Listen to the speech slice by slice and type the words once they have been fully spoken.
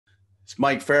It's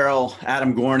Mike Farrell,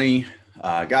 Adam Gorney.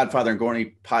 Godfather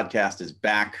Gorney podcast is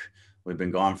back. We've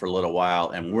been gone for a little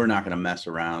while, and we're not going to mess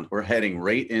around. We're heading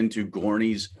right into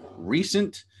Gorney's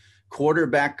recent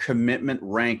quarterback commitment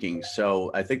rankings.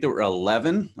 So I think there were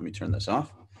 11. Let me turn this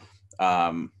off.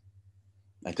 I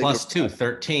think plus 2,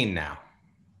 13 now.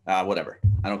 Whatever.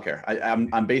 I don't care.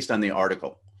 I'm based on the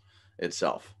article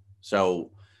itself.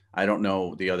 So I don't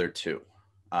know the other two.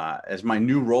 As my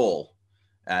new role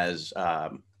as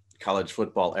college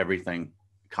football everything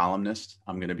columnist,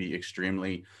 I'm going to be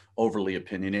extremely overly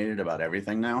opinionated about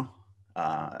everything now.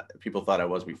 People thought I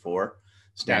was before.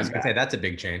 Yeah, I was going to say that's a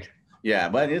big change. Yeah,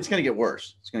 but it's going to get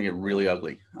worse. It's going to get really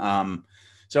ugly.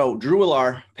 So Drew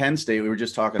Willar, Penn State, we were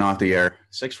just talking off the air,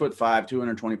 6'5",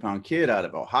 220-pound kid out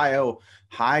of Ohio,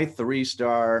 high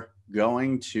 3-star,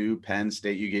 going to Penn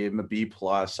State. You gave him a B+.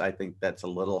 I think that's a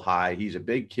little high. He's a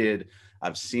big kid.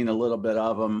 I've seen a little bit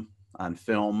of him on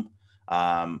film.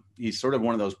 He's sort of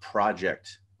one of those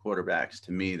project quarterbacks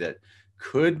to me that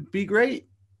could be great,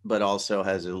 but also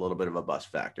has a little bit of a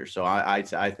bust factor. So I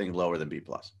think lower than B+.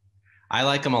 I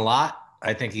like him a lot.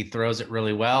 I think he throws it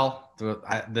really well.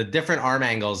 The different arm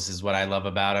angles is what I love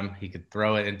about him. He could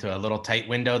throw it into a little tight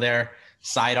window there,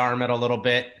 sidearm it a little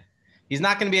bit. He's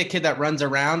not going to be a kid that runs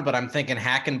around, but I'm thinking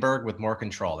Hackenberg with more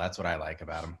control. That's what I like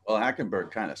about him. Well,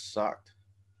 Hackenberg kind of sucked.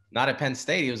 Not at Penn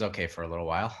State. He was okay for a little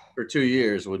while. For 2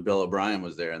 years when Bill O'Brien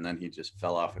was there, and then he just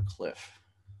fell off a cliff.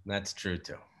 That's true,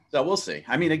 too. So we'll see.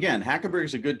 I mean, again, Hackenberg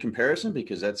is a good comparison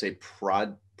because that's a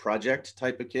project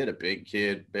type of kid, a big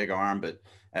kid, big arm. But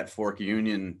at Fork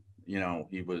Union,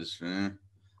 he was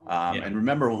And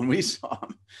remember when we saw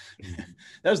him,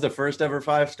 that was the first ever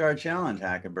 5-star challenge,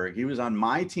 Hackenberg. He was on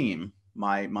my team,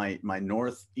 my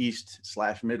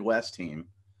Northeast/Midwest team.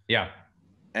 Yeah.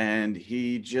 And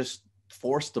he just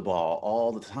forced the ball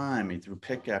all the time. He threw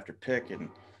pick after pick, and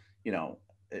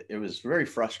it was very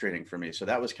frustrating for me. So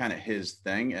that was kind of his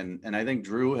thing. And I think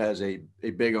Drew has a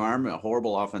big arm, a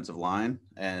horrible offensive line,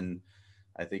 and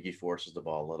I think he forces the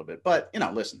ball a little bit. But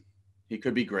listen, he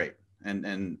could be great,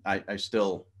 and I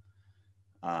still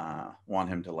want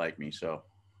him to like me. So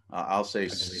I'll say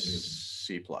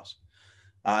C+.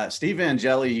 Steve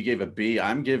Angeli, you gave a B.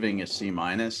 I'm giving a C-,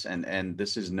 and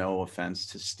this is no offense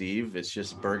to Steve. It's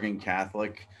just Bergen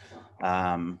Catholic.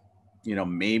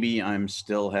 Maybe I'm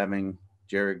still having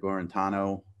Jared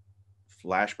Gorentano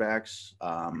flashbacks.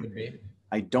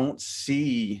 I don't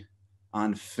see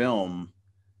on film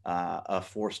a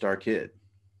 4-star kid.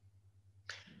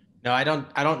 No, I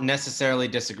don't necessarily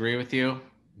disagree with you.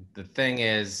 The thing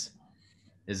is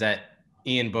that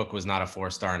Ian Book was not a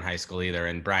 4-star in high school either,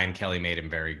 and Brian Kelly made him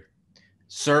very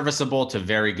serviceable to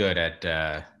very good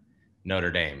at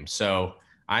Notre Dame. So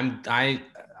I'm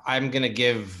gonna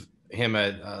give him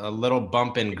a little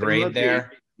bump in grade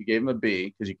there. You gave him a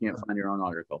B because you can't find your own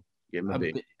article. You gave him a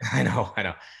B. I know.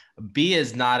 B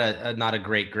is not a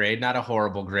great grade, not a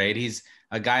horrible grade. He's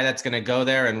a guy that's gonna go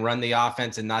there and run the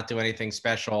offense and not do anything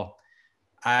special.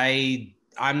 I'm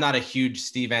not a huge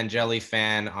Steve Angeli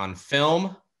fan on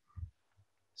film.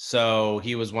 So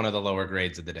he was one of the lower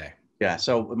grades of the day. Yeah.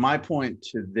 So my point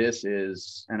to this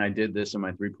is, and I did this in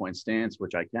my 3-point stance,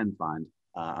 which I can find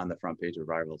on the front page of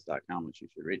rivals.com, which you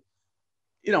should read.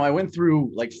 I went through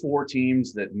like 4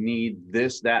 teams that need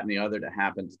this, that, and the other to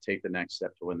happen to take the next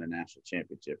step to win the national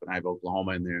championship. And I have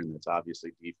Oklahoma in there, and that's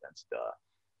obviously defense.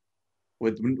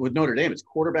 With Notre Dame, it's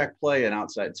quarterback play and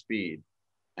outside speed.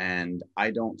 And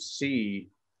I don't see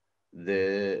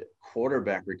the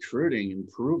quarterback recruiting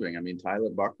improving. I mean, Tyler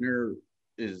Buckner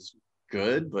is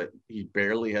good, but he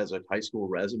barely has a high school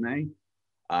resume.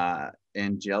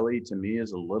 Angeli, to me,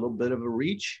 is a little bit of a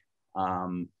reach.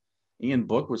 Ian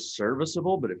Book was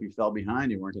serviceable, but if you fell behind,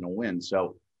 you weren't going to win.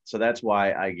 So that's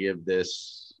why I give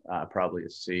this probably a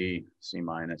C-.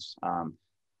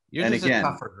 You're just a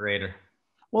tougher grader.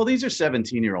 Well, these are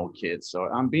 17-year-old kids, so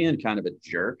I'm being kind of a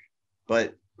jerk,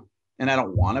 and I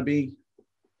don't want to be.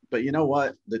 But you know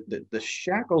what? The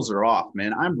shackles are off,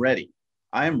 man. I'm ready.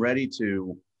 I am ready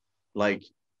to,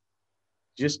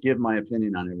 just give my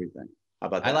opinion on everything. How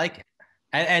about that? I like it.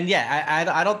 And yeah,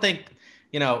 I don't think,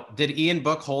 did Ian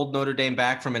Book hold Notre Dame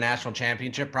back from a national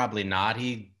championship? Probably not.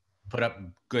 He put up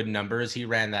good numbers. He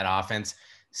ran that offense.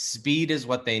 Speed is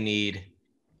what they need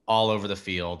all over the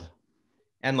field.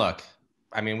 And look,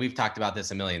 I mean, we've talked about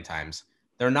this a million times.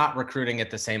 They're not recruiting at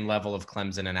the same level of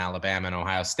Clemson and Alabama and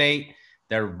Ohio State.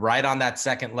 They're right on that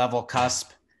second level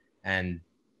cusp, and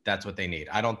that's what they need.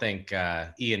 I don't think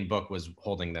Ian Book was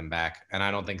holding them back, and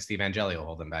I don't think Steve Angeli will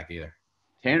hold them back either.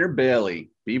 Tanner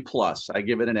Bailey, B+. I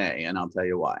give it an A, and I'll tell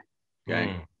you why.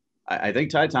 Okay. I think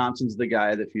Ty Thompson's the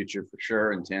guy of the future for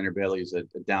sure, and Tanner Bailey's a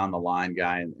down the line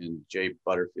guy, and Jay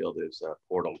Butterfield is a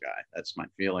portal guy. That's my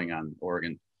feeling on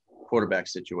Oregon quarterback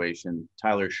situation.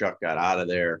 Tyler Shuck got out of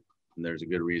there, and there's a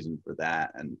good reason for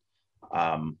that. And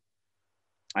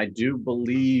I do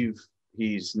believe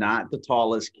he's not the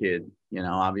tallest kid. You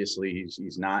know, obviously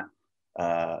he's not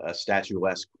a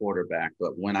statuesque quarterback,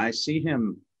 but when I see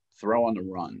him throw on the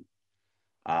run,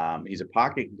 he's a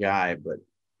pocket guy, but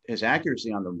his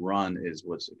accuracy on the run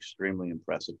was extremely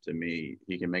impressive to me.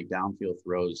 He can make downfield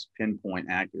throws, pinpoint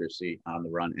accuracy on the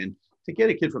run. And to get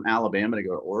a kid from Alabama to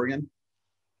go to Oregon,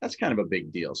 that's kind of a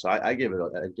big deal. So I gave it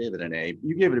an A.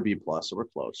 You gave it a B+, so we're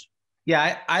close.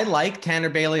 Yeah, I like Tanner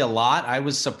Bailey a lot. I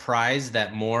was surprised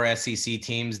that more SEC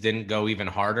teams didn't go even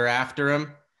harder after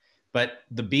him. But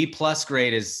the B+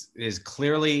 grade is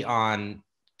clearly on,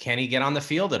 can he get on the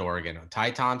field at Oregon?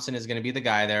 Ty Thompson is going to be the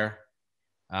guy there.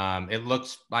 It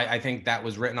looks, I think that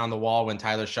was written on the wall when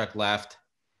Tyler Shuck left.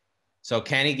 So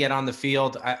can he get on the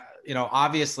field?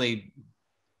 Obviously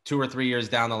 2 or 3 years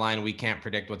down the line, we can't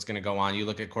predict what's going to go on. You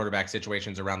look at quarterback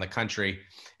situations around the country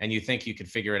and you think you could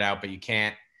figure it out, but you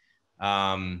can't.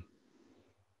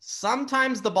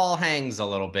 Sometimes the ball hangs a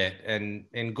little bit, and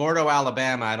in Gordo,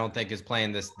 Alabama, I don't think is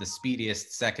playing the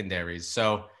speediest secondaries.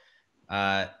 So,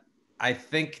 I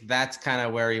think that's kind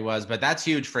of where he was, but that's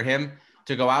huge for him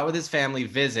to go out with his family,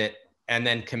 visit, and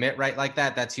then commit right like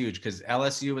that. That's huge because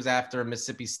LSU was after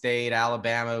Mississippi State.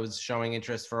 Alabama was showing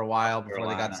interest for a while before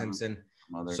they got Simpson.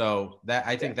 So that,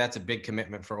 I think that's a big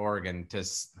commitment for Oregon to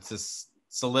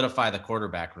solidify the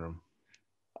quarterback room.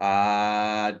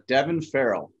 Devin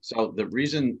Farrell. So the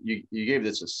reason you gave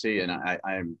this a C, and I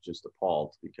am just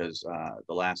appalled because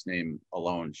the last name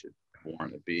alone should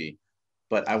warrant a B.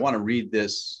 But I want to read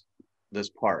this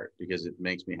part because it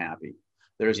makes me happy.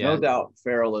 There's no doubt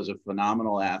Farrell is a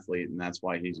phenomenal athlete, and that's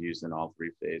why he's used in all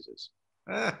 3 phases.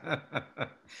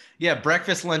 Yeah,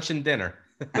 breakfast, lunch, and dinner.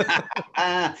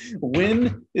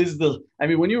 When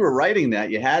you were writing that,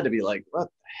 you had to be like, what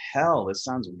the hell? This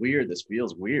sounds weird. This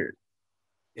feels weird.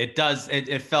 It does.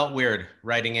 It felt weird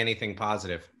writing anything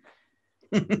positive.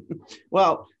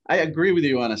 Well, I agree with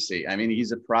you on a C. I mean,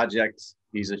 he's a project.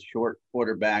 He's a short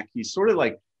quarterback. He's sort of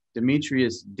like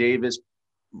Demetrius Davis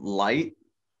light,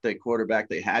 the quarterback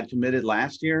they had committed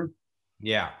last year.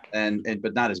 Yeah.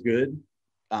 But not as good.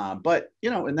 But,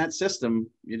 in that system,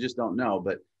 you just don't know.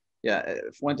 But, yeah,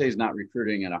 Fuente's not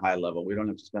recruiting at a high level. We don't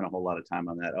have to spend a whole lot of time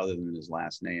on that other than his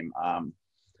last name.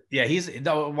 Yeah, he's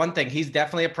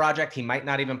definitely a project. He might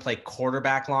not even play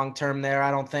quarterback long-term there, I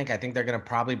don't think. I think they're going to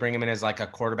probably bring him in as like a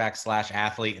quarterback /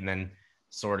 athlete and then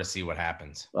sort of see what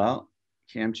happens. Well,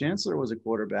 Cam Chancellor was a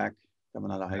quarterback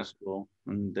coming out of high school.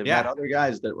 And they've had other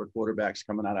guys that were quarterbacks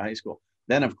coming out of high school.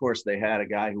 Then, of course, they had a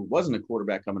guy who wasn't a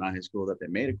quarterback coming out of high school that they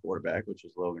made a quarterback, which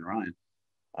was Logan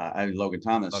Thomas.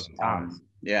 Logan Thomas.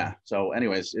 Yeah. So,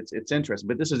 anyways, it's interesting.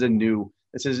 But this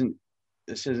isn't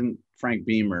Frank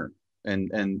Beamer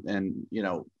and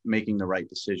making the right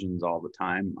decisions all the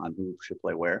time on who should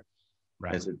play where.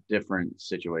 Right. It's a different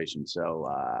situation. So,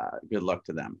 good luck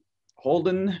to them.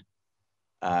 Holden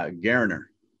Garner,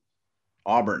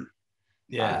 Auburn.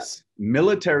 Yes.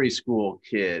 Military school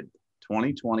kid,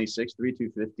 2020, 6'3",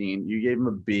 215. You gave him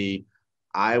a B.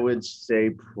 I would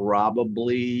say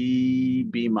probably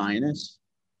B-,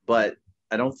 but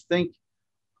I think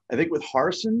with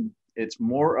Harsin, it's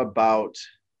more about,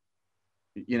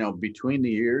 between the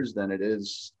years than it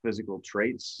is physical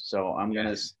traits. So I'm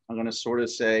going to sort of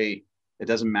say it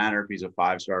doesn't matter if he's a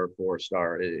 5-star or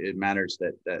 4-star. It matters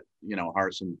that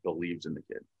Harsin believes in the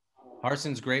kid.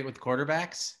 Harsin's great with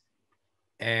quarterbacks.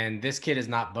 And this kid is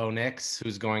not Bo Nix,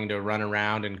 who's going to run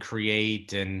around and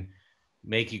create and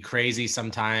make you crazy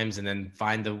sometimes and then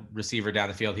find the receiver down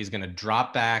the field. He's going to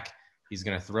drop back. He's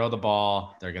going to throw the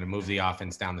ball. They're going to move the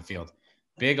offense down the field.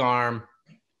 Big arm.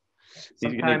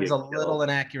 Sometimes a little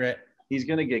inaccurate. He's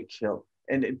going to get killed.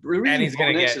 And the reason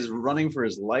Bo Nix is running for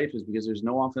his life is because there's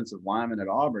no offensive lineman at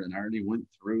Auburn. And I already went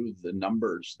through the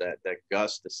numbers that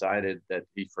Gus decided that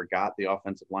he forgot the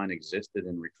offensive line existed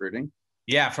in recruiting.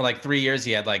 Yeah, for like 3 years,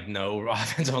 he had like no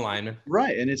offensive lineman.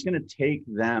 Right, and it's going to take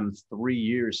them 3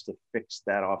 years to fix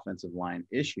that offensive line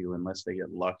issue unless they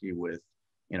get lucky with,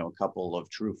 a couple of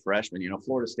true freshmen.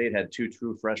 Florida State had 2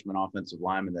 true freshman offensive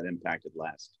linemen that impacted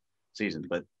last season,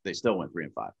 but they still went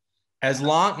 3-5. As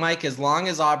long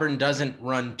as Auburn doesn't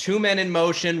run 2 men in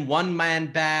motion, 1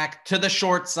 man back to the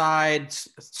short side,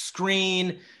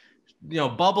 screen,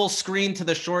 bubble screen to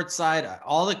the short side,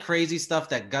 all the crazy stuff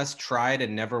that Gus tried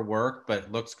and never worked,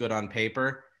 but looks good on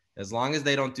paper. As long as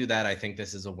they don't do that, I think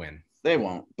this is a win. They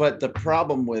won't. But the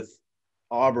problem with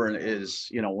Auburn is,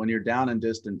 when you're down in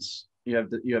distance you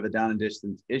have a down and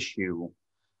distance issue.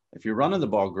 If you're running the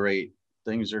ball great,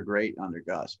 things are great under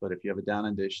Gus. But if you have a down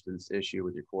and distance issue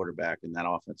with your quarterback and that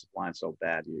offensive line so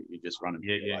bad, you just run into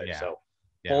your life. So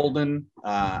Holden,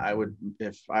 I would,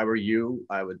 if I were you,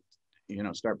 I would,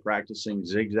 start practicing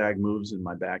zigzag moves in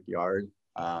my backyard.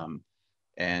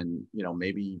 And,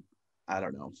 maybe, I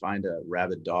don't know, find a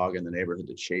rabid dog in the neighborhood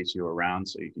to chase you around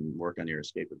so you can work on your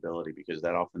escapability, because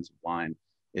that offensive line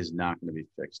is not going to be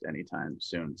fixed anytime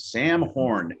soon. Sam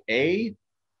Horn, A+.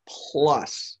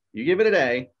 You give it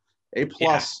an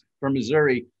A+ for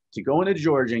Missouri to go into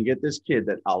Georgia and get this kid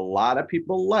that a lot of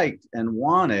people liked and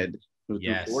wanted, who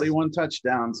threw 41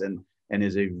 touchdowns and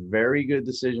is a very good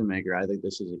decision maker. I think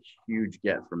this is a huge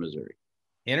get for Missouri.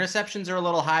 Interceptions are a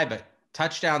little high, but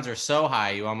touchdowns are so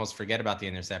high you almost forget about the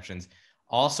interceptions.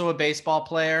 Also a baseball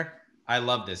player. I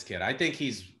love this kid. I think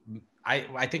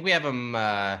I think we have him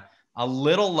a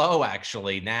little low,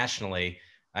 actually, nationally.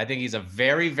 I think he's a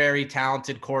very, very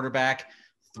talented quarterback,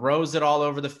 throws it all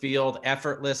over the field,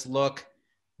 effortless look,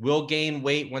 will gain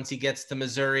weight once he gets to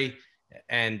Missouri,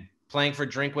 and playing for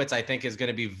Drinkwitz, I think, is going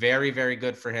to be very, very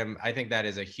good for him. I think that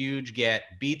is a huge get.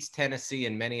 Beats Tennessee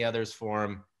and many others for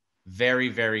him. Very,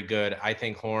 very good. I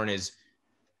think Horn is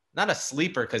not a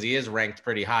sleeper because he is ranked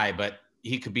pretty high, but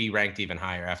he could be ranked even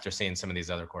higher after seeing some of these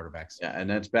other quarterbacks. Yeah, and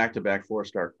that's back-to-back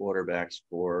 4-star quarterbacks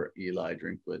for Eli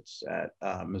Drinkwitz at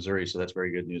Missouri, so that's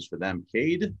very good news for them.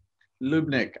 Cade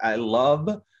Lubnik, I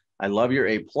love your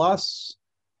A+.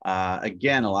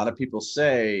 Again, a lot of people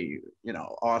say,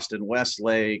 Austin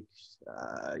Westlake,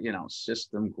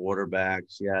 system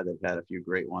quarterbacks. Yeah, they've had a few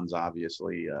great ones,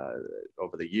 obviously,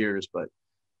 over the years, but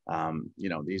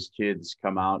these kids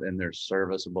come out and they're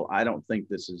serviceable. I don't think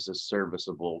this is a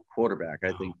serviceable quarterback.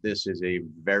 I think this is a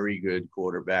very good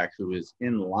quarterback who is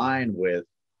in line with,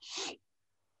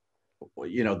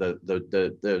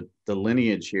 the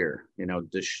lineage here,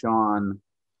 Deshaun,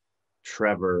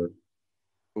 Trevor,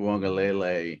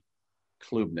 Uongalele,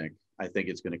 Klubnik. I think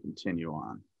it's going to continue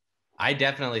on. I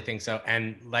definitely think so.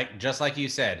 And just like you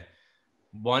said,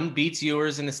 one beats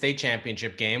Ewers in the state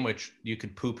championship game, which you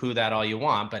could poo-poo that all you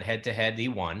want, but head-to-head, he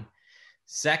won.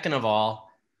 Second of all,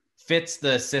 fits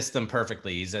the system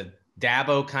perfectly. He's a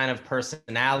Dabo kind of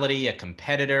personality, a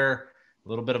competitor, a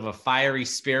little bit of a fiery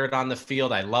spirit on the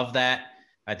field. I love that.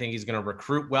 I think he's going to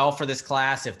recruit well for this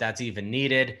class if that's even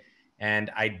needed.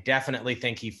 And I definitely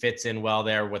think he fits in well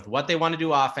there with what they want to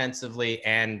do offensively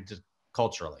and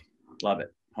culturally. Love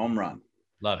it. Home run.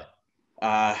 Love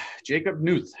it. Jacob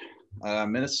Nuth.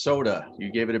 Minnesota,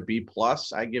 you gave it a B+.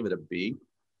 I give it a B.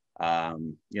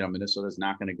 Minnesota's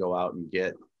not going to go out and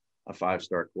get a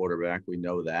 5-star quarterback. We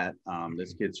know that.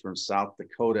 This kid's from South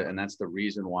Dakota, and that's the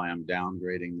reason why I'm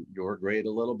downgrading your grade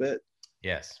a little bit.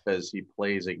 Yes. Because he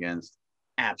plays against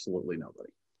absolutely nobody.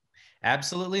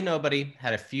 Absolutely nobody.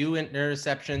 Had a few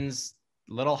interceptions,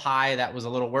 a little high. That was a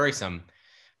little worrisome.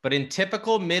 But in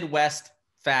typical Midwest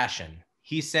fashion,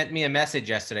 he sent me a message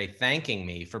yesterday thanking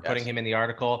me for putting him in the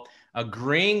article,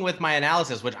 agreeing with my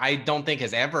analysis, which I don't think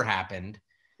has ever happened.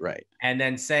 Right. And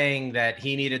then saying that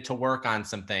he needed to work on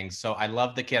some things. So I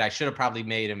love the kid. I should have probably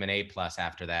made him an A+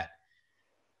 after that.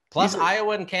 Plus,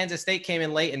 Iowa and Kansas State came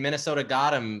in late and Minnesota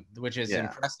got him, which is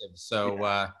impressive.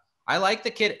 So I like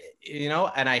the kid,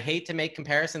 and I hate to make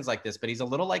comparisons like this, but he's a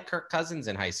little like Kirk Cousins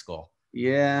in high school.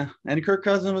 Yeah, and Kirk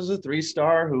Cousins was a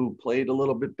 3-star who played a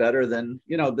little bit better than,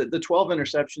 the 12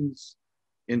 interceptions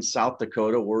in South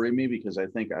Dakota worry me because I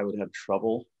think I would have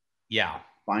trouble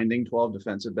finding 12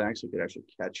 defensive backs who could actually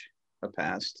catch a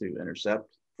pass to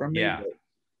intercept from me. Yeah.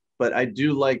 But I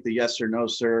do like the yes or no,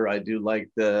 sir. I do like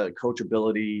the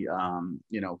coachability.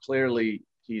 Clearly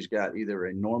he's got either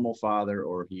a normal father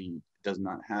or he does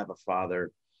not have a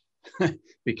father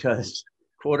because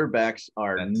quarterbacks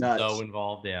are nuts. So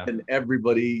involved, yeah. And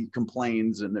everybody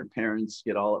complains and their parents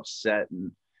get all upset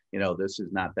and, this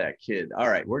is not that kid. All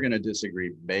right, we're going to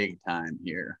disagree big time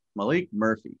here. Malik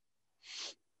Murphy,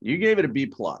 you gave it a B+.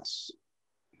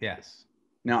 Yes.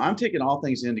 Now, I'm taking all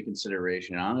things into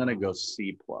consideration. I'm going to go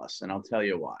C+, and I'll tell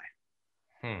you why.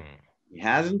 He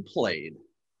hasn't played.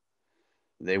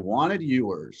 They wanted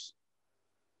Ewers.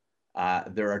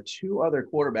 There are 2 other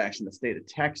quarterbacks in the state of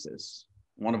Texas.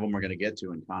 One of them we're going to get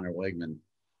to in Connor Wegman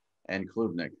and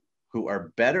Klubnik, who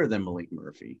are better than Malik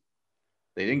Murphy.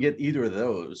 They didn't get either of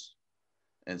those.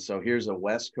 And so here's a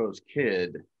West Coast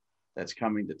kid that's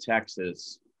coming to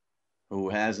Texas who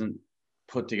hasn't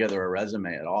put together a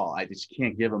resume at all. I just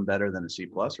can't give him better than a C+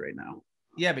 right now.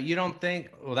 Yeah, but you don't think,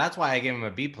 well, that's why I gave him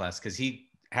a B+, because he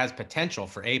has potential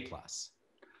for A+.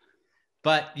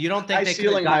 But you don't think High they could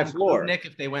have ceiling, high gotten floor. Klubnik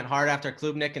if they went hard after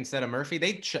Klubnik instead of Murphy?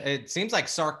 It seems like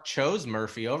Sark chose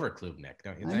Murphy over Klubnik,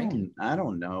 don't you think? I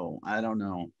don't know.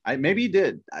 Maybe he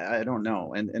did. I don't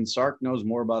know. And Sark knows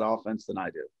more about offense than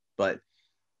I do. But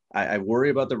I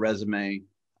worry about the resume.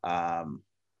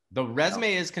 The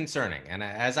resume is concerning, and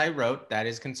as I wrote, that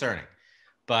is concerning.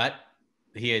 But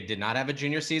he did not have a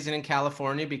junior season in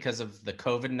California because of the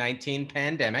COVID-19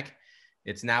 pandemic.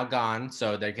 It's now gone,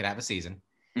 so they could have a season.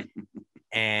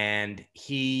 And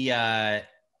he, I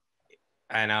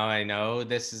know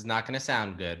this is not going to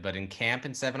sound good, but in camp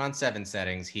and 7-on-7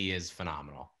 settings, he is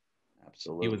phenomenal.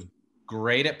 Absolutely. He was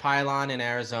great at pylon in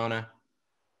Arizona.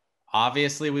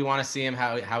 Obviously, we want to see him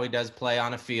how he does play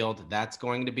on a field. That's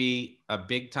going to be a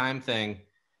big time thing.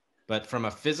 But from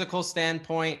a physical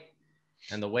standpoint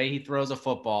and the way he throws a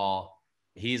football,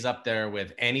 he's up there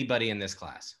with anybody in this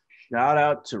class. Shout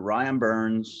out to Ryan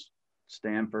Burns,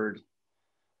 Stanford,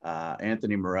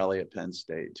 Anthony Morelli at Penn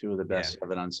State, two of the best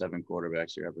 7-on-7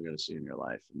 quarterbacks you're ever going to see in your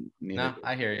life. And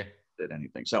I hear you. Did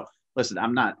anything. So listen,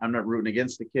 I'm not rooting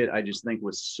against the kid. I just think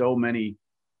with so many,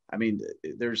 I mean,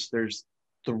 there's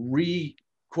 3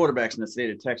 quarterbacks in the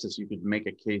state of Texas you could make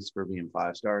a case for being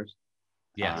 5 stars.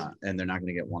 Yeah. And they're not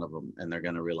going to get one of them, and they're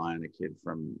going to rely on a kid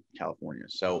from California.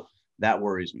 So that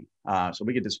worries me. So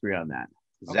we could disagree on that.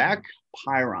 Okay. Zach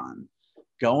Pyron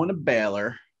going to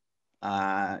Baylor.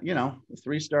 A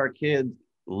 3-star kid,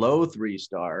 low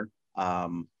 3-star.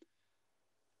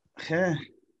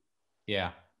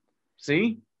 Yeah.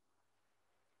 C,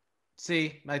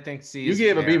 I think C. You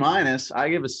gave a B-. I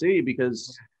give a C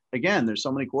because, again, there's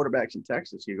so many quarterbacks in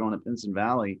Texas. You're going to Pinson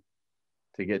Valley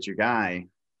to get your guy.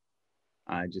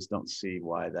 I just don't see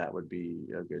why that would be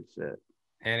a good fit.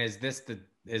 And is this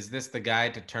the guy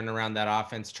to turn around that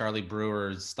offense? Charlie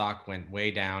Brewer's stock went way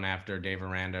down after Dave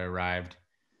Aranda arrived.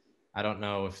 I don't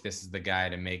know if this is the guy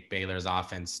to make Baylor's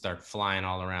offense start flying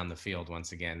all around the field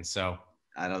once again. So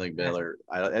I don't think Baylor.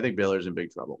 I think Baylor's in big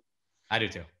trouble. I do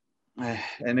too.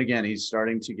 And again, he's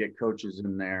starting to get coaches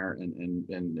in there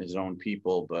and his own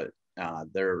people, but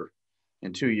they're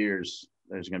in 2 years.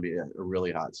 There's going to be a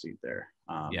really hot seat there.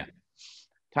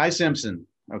 Ty Simpson.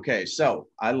 Okay, so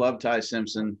I love Ty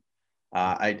Simpson.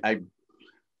 I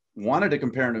wanted to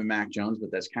compare him to Mac Jones,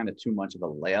 but that's kind of too much of a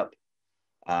layup.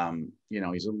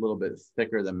 He's a little bit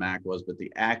thicker than Mac was, but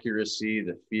the accuracy,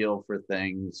 the feel for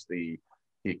things, the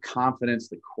confidence,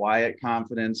 the quiet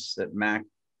confidence that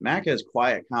Mac has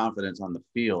quiet confidence on the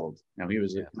field. He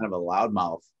was kind of a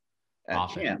loudmouth at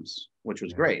camps, which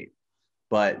was great.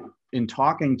 But in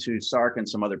talking to Sark and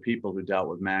some other people who dealt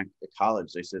with Mac at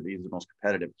college, they said he's the most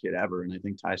competitive kid ever. And I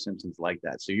think Ty Simpson's like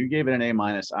that. So you gave it an A-.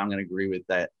 I'm going to agree with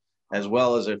that, as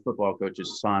well as a football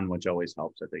coach's son, which always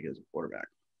helps, I think, as a quarterback.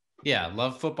 Yeah,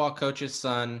 love football coach's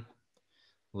son.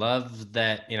 Love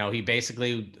that, he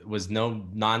basically was no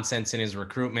nonsense in his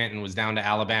recruitment and was down to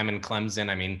Alabama and Clemson.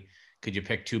 I mean, could you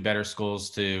pick 2 better schools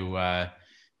to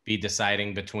be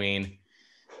deciding between?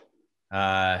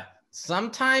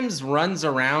 Sometimes runs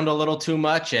around a little too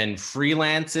much and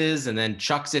freelances and then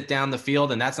chucks it down the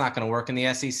field, and that's not going to work in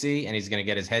the SEC, and he's going to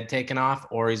get his head taken off,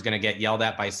 or he's going to get yelled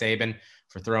at by Saban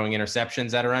for throwing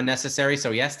interceptions that are unnecessary.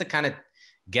 So he has to kind of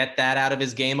get that out of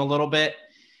his game a little bit.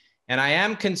 And I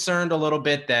am concerned a little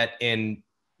bit that in,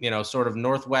 sort of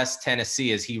Northwest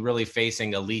Tennessee, is he really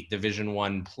facing elite Division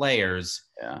I players?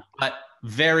 Yeah. But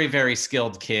very, very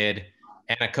skilled kid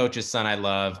and a coach's son I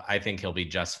love. I think he'll be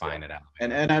just fine at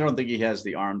Alabama. And I don't think he has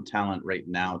the arm talent right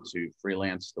now to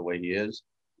freelance the way he is.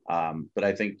 But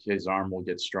I think his arm will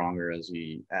get stronger as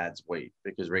he adds weight,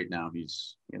 because right now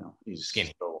he's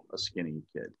skinny. Still a skinny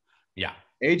kid. Yeah.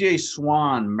 AJ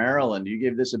Swan, Maryland, you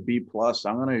gave this a B+.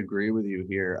 I'm going to agree with you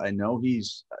here. I know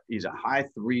he's a high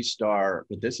 3-star,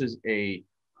 but this is a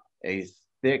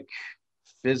thick,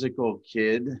 physical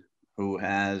kid who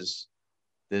has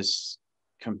this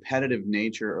competitive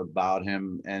nature about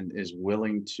him and is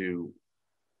willing to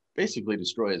basically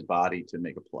destroy his body to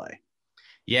make a play.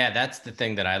 Yeah, that's the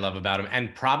thing that I love about him.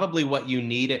 And probably what you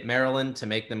need at Maryland to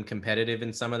make them competitive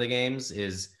in some of the games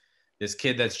is this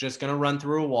kid that's just going to run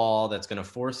through a wall, that's going to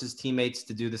force his teammates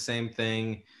to do the same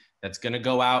thing, that's going to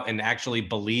go out and actually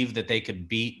believe that they could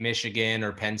beat Michigan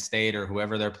or Penn State or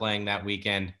whoever they're playing that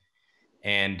weekend.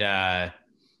 And I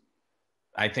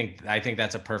think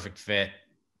that's a perfect fit.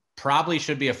 Probably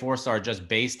should be a 4-star just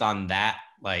based on that,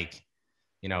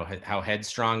 how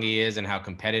headstrong he is and how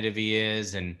competitive he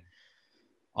is and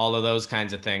all of those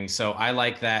kinds of things. So I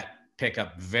like that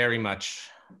pickup very much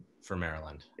for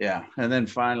Maryland. Yeah. And then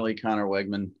finally, Connor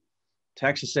Wegman,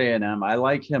 Texas A&M. I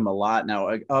like him a lot. Now,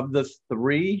 of the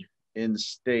 3 in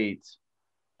state,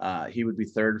 he would be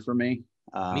 3rd for me.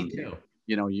 Me too.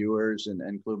 Ewers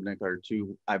and Klubnik are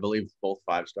two, I believe, both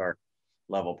 5-star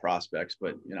level prospects,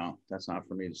 but that's not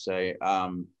for me to say.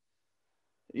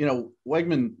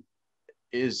 Wegman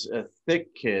is a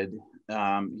thick kid.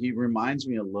 He reminds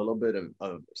me a little bit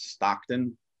of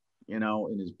Stockton,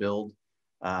 in his build,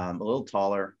 a little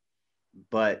taller,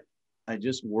 but I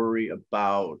just worry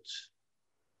about,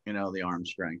 the arm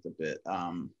strength a bit.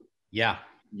 Yeah.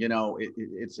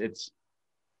 It's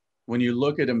when you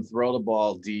look at him throw the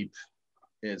ball deep,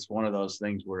 it's one of those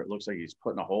things where it looks like he's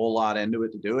putting a whole lot into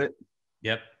it to do it.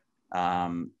 Yep.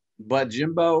 But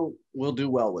Jimbo will do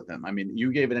well with him. I mean,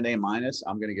 you gave it an A-.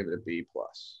 I'm going to give it a B+.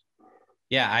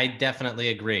 Yeah, I definitely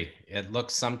agree. It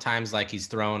looks sometimes like he's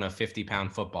throwing a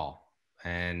 50-pound football,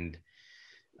 and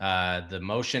the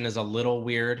motion is a little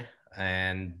weird,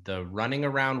 and the running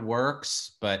around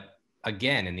works, but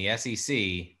again, in the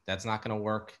SEC, that's not going to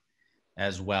work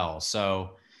as well.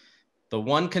 So the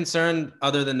one concern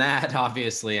other than that,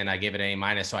 obviously, and I gave it an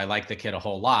A-, so I like the kid a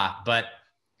whole lot, but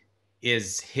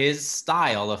is his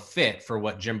style a fit for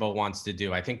what Jimbo wants to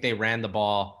do? I think they ran the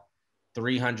ball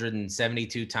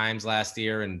 372 times last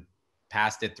year and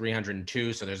passed it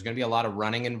 302. So there's going to be a lot of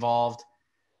running involved,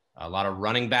 a lot of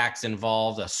running backs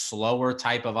involved, a slower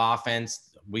type of offense.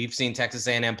 We've seen Texas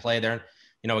A&M play there,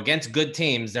 against good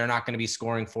teams. They're not going to be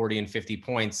scoring 40 and 50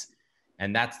 points.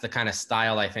 And that's the kind of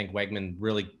style I think Wegman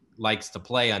really likes to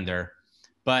play under.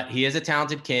 But he is a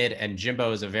talented kid, and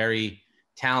Jimbo is a very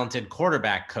talented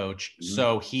quarterback coach. Mm-hmm.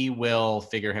 So he will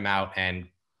figure him out and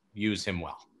use him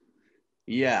well.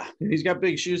 Yeah, he's got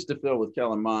big shoes to fill with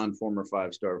Kellen Mond, former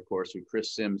 5-star, of course, who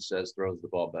Chris Sims says throws the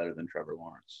ball better than Trevor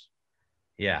Lawrence.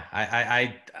 Yeah,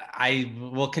 I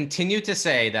will continue to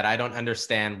say that I don't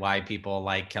understand why people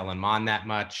like Kellen Mond that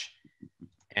much,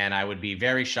 and I would be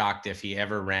very shocked if he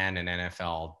ever ran an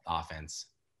NFL offense.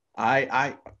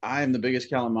 I am the biggest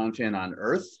Kellen Mond fan on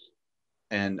earth,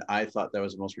 and I thought that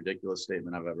was the most ridiculous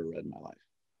statement I've ever read in my life.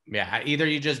 Yeah, either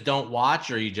you just don't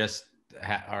watch, or you just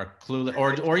are clueless,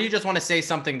 or you just want to say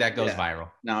something that goes viral.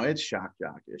 No, it's shock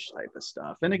jock-ish type of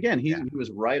stuff. And again, he was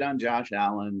right on Josh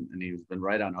Allen, and he's been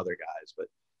right on other guys. But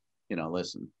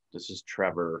listen, this is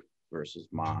Trevor versus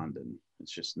Mond, and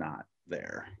it's just not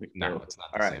there. No, it's not.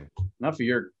 All right, same. Enough of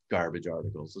your garbage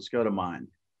articles. Let's go to mine.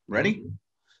 Ready?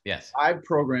 Yes. 5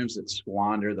 programs that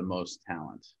squander the most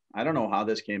talent. I don't know how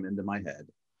this came into my head.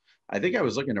 I think I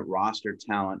was looking at roster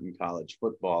talent in college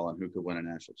football and who could win a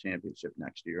national championship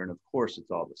next year. And of course,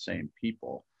 it's all the same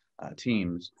people,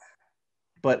 teams.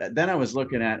 But then I was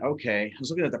looking at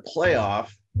the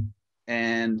playoff,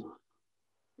 and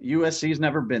USC's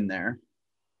never been there.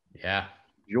 Yeah.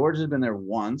 Georgia's been there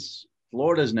once.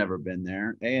 Florida's never been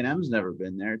there. A&M's never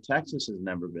been there. Texas has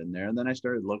never been there. And then I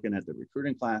started looking at the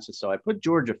recruiting classes. So I put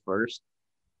Georgia first.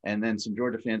 And then some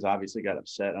Georgia fans obviously got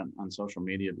upset on social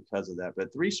media because of that.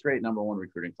 But 3 straight #1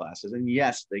 recruiting classes. And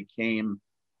yes, they came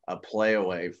a play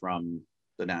away from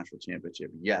the national championship.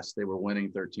 Yes, they were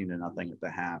winning 13-0 at the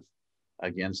half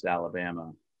against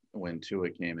Alabama when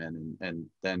Tua came in. And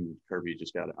then Kirby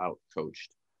just got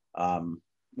out-coached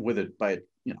with it by,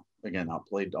 again,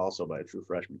 outplayed also by a true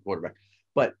freshman quarterback.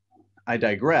 But I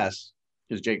digress,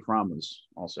 because Jake Fromm was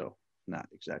also not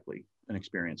exactly an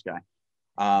experienced guy.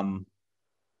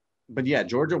 But yeah,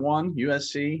 Georgia won,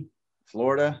 USC,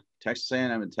 Florida, Texas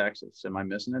A&M, and Texas. Am I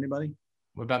missing anybody?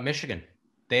 What about Michigan?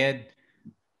 They had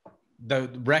the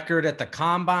record at the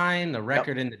combine, the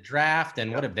record in the draft,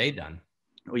 and what have they done?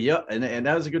 Well, yeah, and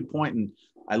that was a good point. And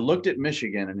I looked at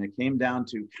Michigan, and it came down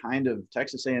to kind of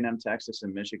Texas A&M, Texas,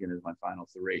 and Michigan as my final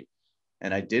 3.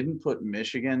 And I didn't put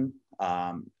Michigan,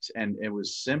 and it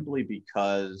was simply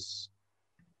because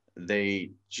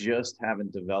they just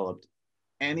haven't developed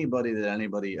anybody that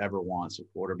anybody ever wants a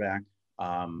quarterback.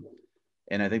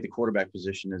 And I think the quarterback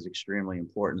position is extremely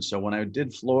important. So when I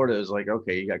did Florida, it was like,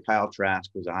 okay, you got Kyle Trask,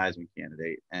 who's a Heisman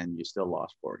candidate, and you still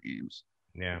lost 4 games.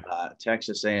 Yeah.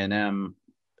 Texas A&M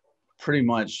pretty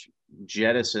much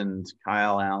jettisoned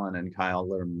Kyle Allen and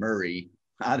Kyler Murray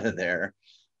out of there.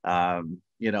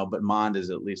 But Mond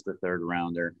is at least a 3rd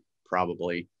rounder,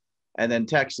 probably. And then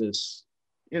Texas,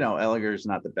 Elliger's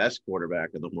not the best quarterback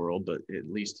in the world, but at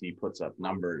least he puts up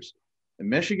numbers. In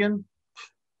Michigan,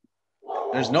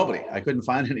 there's nobody. I couldn't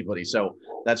find anybody. So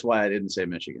that's why I didn't say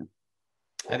Michigan.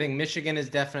 I think Michigan is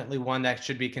definitely one that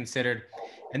should be considered.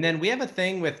 And then we have a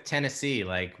thing with Tennessee.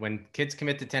 Like when kids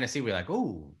commit to Tennessee, we're like,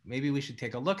 oh, maybe we should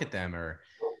take a look at them, or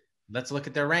let's look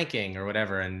at their ranking or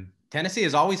whatever. And Tennessee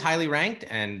is always highly ranked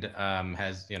and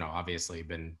has, obviously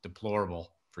been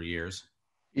deplorable for years.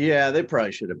 Yeah, they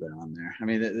probably should have been on there. I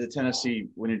mean, the Tennessee,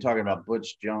 when you're talking about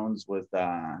Butch Jones with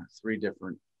 3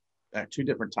 different two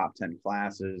different top 10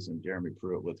 classes, and Jeremy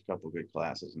Pruitt with a couple of good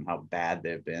classes, and how bad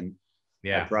they've been. I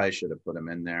Yeah. probably should have put him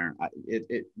in there.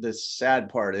 The sad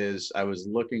part is I was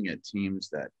looking at teams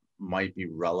that might be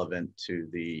relevant to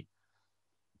the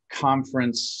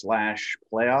conference /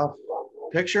 playoff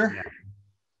picture,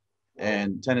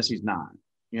 and Tennessee's not.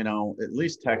 At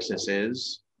least Texas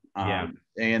is.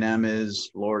 A&M is,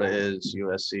 Florida is,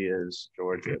 USC is,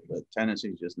 Georgia, but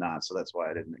Tennessee's just not. So that's why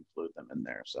I didn't include them in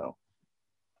there. So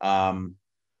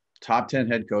top 10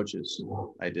 head coaches,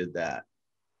 I did that.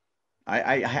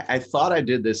 I thought I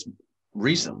did this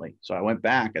recently. So I went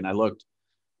back and I looked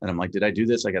and I'm like, did I do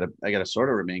this? I gotta sort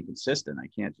of remain consistent. I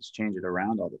can't just change it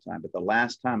around all the time. But the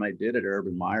last time I did it,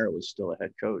 Urban Meyer was still a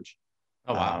head coach.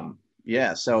 Oh, wow.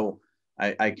 Yeah. So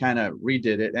I kind of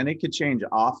redid it, and it could change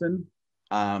often.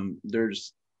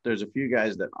 There's a few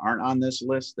guys that aren't on this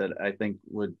list that I think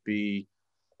would be,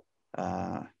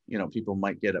 people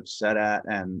might get upset at.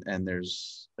 And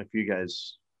there's a few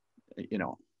guys,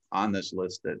 on this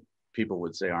list that people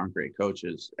would say aren't great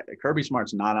coaches. Kirby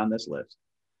Smart's not on this list.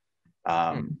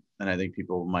 And I think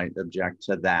people might object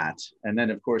to that. And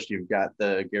then, of course, you've got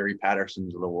the Gary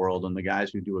Pattersons of the world and the guys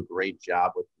who do a great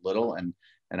job with little. And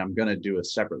I'm going to do a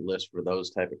separate list for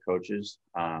those type of coaches.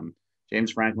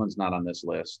 James Franklin's not on this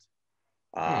list.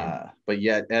 But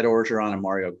yet Ed Orgeron and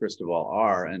Mario Cristobal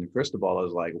are. And Cristobal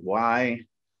is like, why?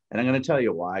 And I'm going to tell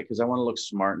you why, because I want to look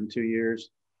smart in 2 years.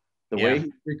 The way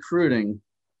he's recruiting,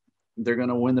 they're going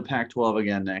to win the Pac-12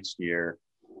 again next year.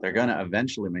 They're going to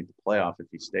eventually make the playoff if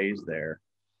he stays there.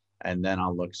 And then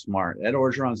I'll look smart. Ed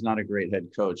Orgeron's not a great head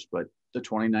coach, but the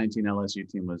 2019 LSU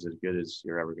team was as good as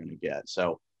you're ever going to get.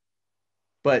 So,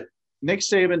 but Nick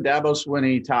Saban, Dabo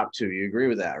Swinney, top 2. You agree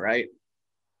with that, right?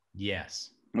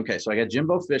 Yes. Okay, so I got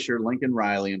Jimbo Fisher, Lincoln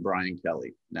Riley, and Brian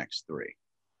Kelly, next 3.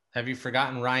 Have you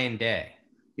forgotten Ryan Day?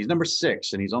 He's number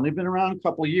 6, and he's only been around a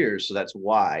couple of years, so that's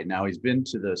why. Now he's been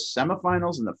to the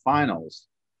semifinals and the finals,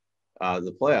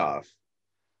 the playoff,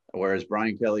 whereas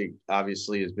Brian Kelly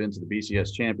obviously has been to the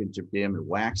BCS championship game and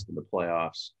waxed in the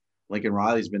playoffs. Lincoln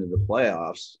Riley's been to the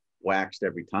playoffs, waxed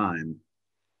every time.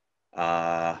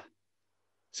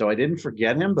 So I didn't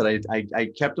forget him, but I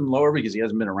kept him lower because he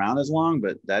hasn't been around as long,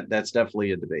 but that's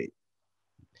definitely a debate.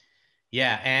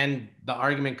 Yeah, and the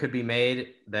argument could be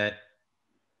made that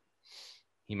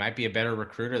he might be a better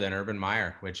recruiter than Urban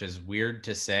Meyer, which is weird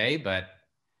to say, but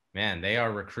man, they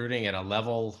are recruiting at a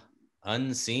level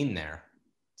unseen there.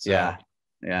 So.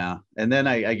 Yeah. And then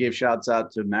I gave shouts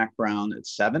out to Mac Brown at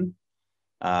 7,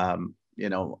 a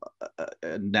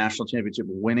national championship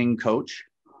winning coach.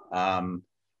 And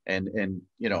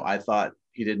I thought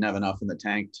he didn't have enough in the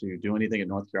tank to do anything at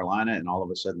North Carolina. And all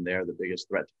of a sudden they're the biggest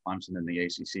threat to Clemson in the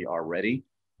ACC already.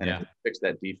 And if they fix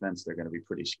that defense, they're going to be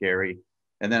pretty scary.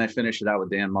 And then I finished it out with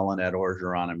Dan Mullen, Ed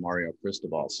Orgeron, and Mario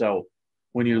Cristobal. So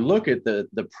when you look at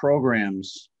the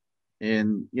programs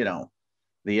in,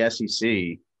 the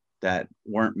SEC that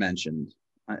weren't mentioned,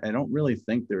 I don't really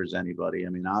think there's anybody. I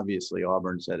mean, obviously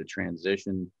Auburn's had a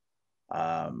transition.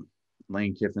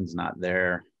 Lane Kiffin's not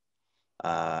there.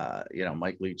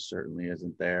 Mike Leach certainly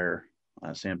isn't there.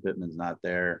 Sam Pittman's not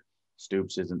there.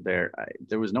 Stoops isn't there.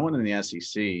 There was no one in the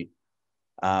SEC.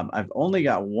 I've only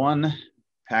got one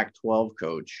Pac-12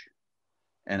 coach,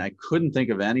 and I couldn't think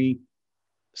of any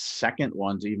second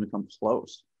one to even come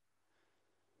close.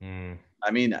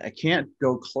 I mean, I can't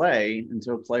go Clay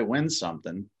until Clay wins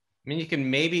something. I mean, you can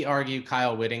maybe argue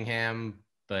Kyle Whittingham,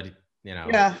 but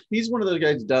Yeah, he's one of those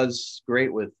guys who does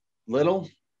great with little.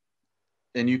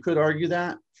 And you could argue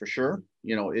that for sure.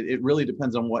 It really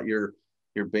depends on what your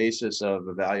basis of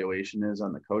evaluation is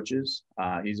on the coaches.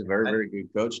 He's a very, very good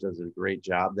coach, does a great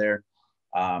job there.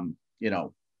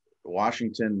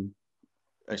 Washington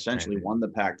essentially won the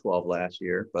Pac-12 last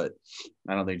year, but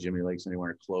I don't think Jimmy Lake's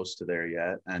anywhere close to there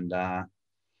yet. And,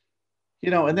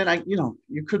 and then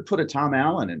you could put a Tom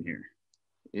Allen in here.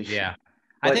 Yeah.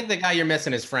 I think the guy you're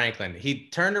missing is Franklin. He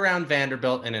turned around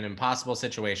Vanderbilt in an impossible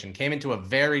situation, came into a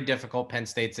very difficult Penn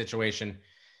State situation.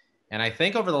 And I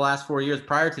think over the last 4 years,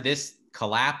 prior to this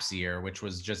collapse year, which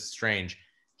was just strange,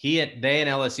 they and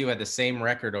LSU had the same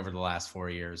record over the last 4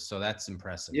 years. So that's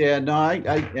impressive. Yeah, no,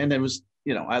 and it was,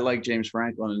 I like James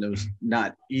Franklin, and it was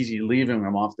not easy leaving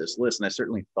him off this list. And I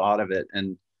certainly thought of it.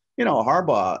 And,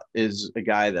 Harbaugh is a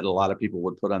guy that a lot of people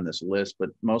would put on this list, but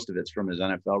most of it's from his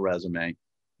NFL resume.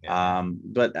 Yeah.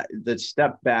 But the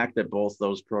step back that both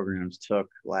those programs took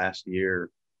last year,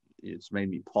 it's made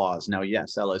me pause. Now,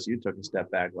 yes, LSU took a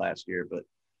step back last year, but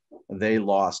they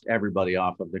lost everybody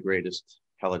off of the greatest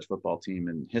college football team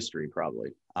in history,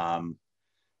 probably.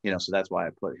 So that's why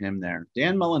I put him there.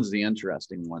 Dan Mullen's the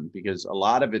interesting one because a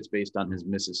lot of it's based on his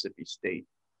Mississippi State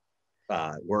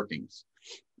workings.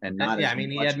 And not Yeah, as I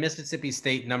mean, he much. had Mississippi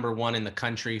State #1 in the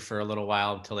country for a little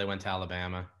while until they went to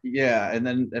Alabama. Yeah, and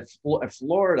then at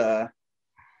Florida,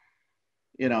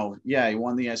 he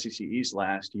won the SEC East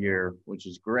last year, which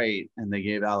is great, and they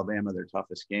gave Alabama their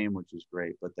toughest game, which is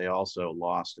great, but they also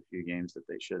lost a few games that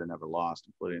they should have never lost,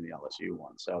 including the LSU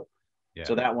one. So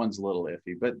that one's a little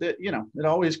iffy, but it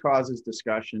always causes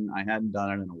discussion. I hadn't done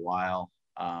it in a while.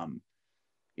 I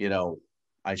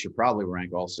should probably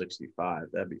rank all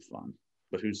 65. That'd be fun.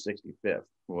 But who's 65th?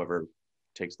 Whoever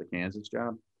takes the Kansas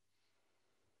job?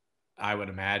 I would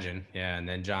imagine. Yeah. And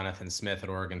then Jonathan Smith at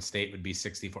Oregon State would be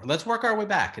 64. Let's work our way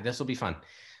back. This will be fun.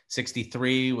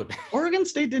 63 would. Oregon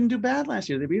State didn't do bad last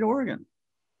year. They beat Oregon.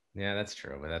 Yeah, that's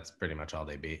true. But that's pretty much all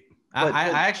they beat. I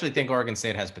actually think Oregon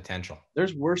State has potential.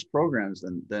 There's worse programs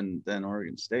than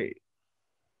Oregon State.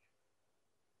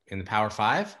 In the Power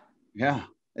Five? Yeah.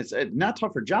 It's not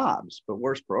tougher jobs, but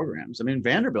worse programs. I mean,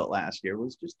 Vanderbilt last year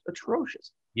was just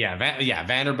atrocious. Yeah,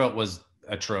 Vanderbilt was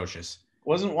atrocious.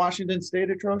 Wasn't Washington State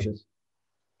atrocious?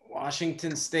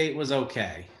 Washington State was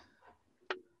okay.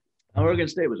 Oregon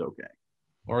State was okay.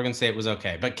 Oregon State was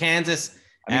okay, but Kansas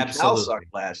Cal sucked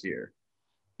last year.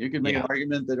 You could make an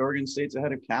argument that Oregon State's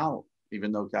ahead of Cal,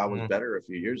 even though Cal was better a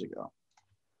few years ago.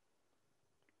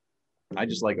 I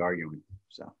just like arguing,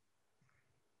 so.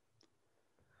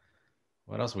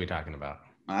 What else are we talking about?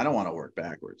 I don't want to work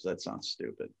backwards. That sounds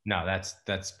stupid. No,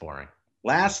 that's boring.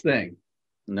 Last thing,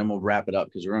 and then we'll wrap it up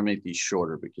because we're going to make these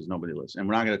shorter because nobody listens. And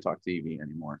we're not going to talk TV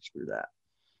anymore. Screw that.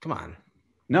 Come on.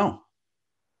 No.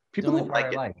 People don't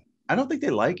like it. I don't think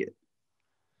they like it.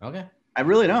 Okay. I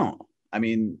really don't. I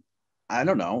mean, I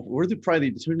don't know. We're probably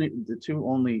the two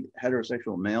only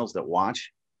heterosexual males that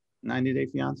watch 90 Day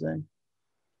Fiancé.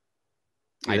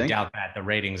 I doubt that. The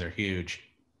ratings are huge.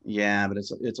 Yeah, but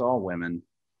it's all women.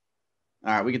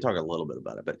 All right, we can talk a little bit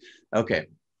about it, but okay.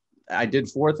 I did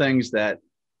 4 things that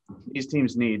these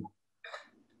teams need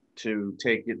to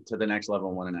take it to the next level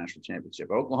and win a national championship.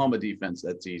 Oklahoma defense,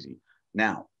 that's easy.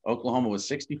 Now, Oklahoma was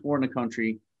 64 in the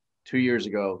country 2 years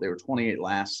ago. They were 28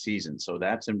 last season, so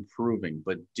that's improving.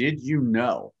 But did you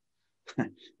know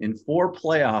in 4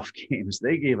 playoff games,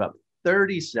 they gave up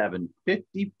 37,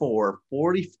 54,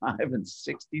 45, and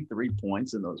 63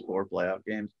 points in those 4 playoff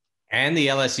games. And the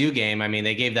LSU game, I mean,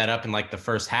 they gave that up in like the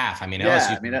first half. I mean,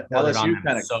 LSU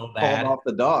kind of called off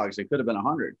the dogs. It could have been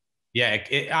 100. Yeah,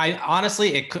 I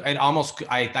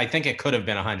think it could have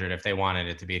been 100 if they wanted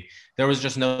it to be. There was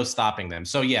just no stopping them.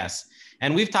 So yes,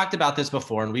 and we've talked about this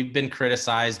before, and we've been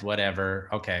criticized. Whatever.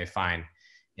 Okay, fine.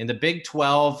 In the Big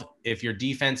 12, if your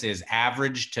defense is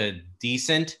average to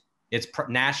decent,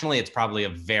 nationally, it's probably a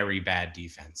very bad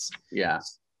defense. Yeah.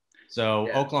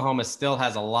 So Oklahoma still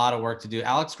has a lot of work to do.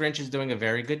 Alex Grinch is doing a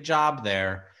very good job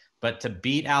there, but to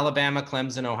beat Alabama,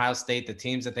 Clemson, Ohio State, the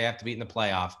teams that they have to beat in the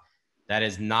playoff, that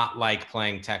is not like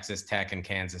playing Texas Tech and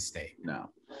Kansas State. No.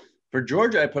 For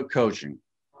Georgia, I put coaching,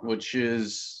 which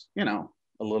is, a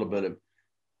little bit of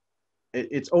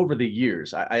it's over the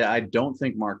years. I don't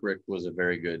think Mark Richt was a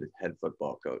very good head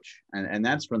football coach. And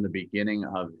that's from the beginning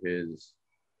of his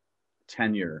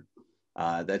tenure.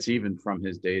 That's even from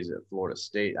his days at Florida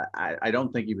State. I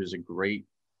don't think he was a great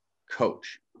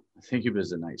coach. I think he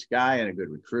was a nice guy and a good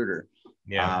recruiter.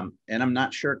 Yeah. And I'm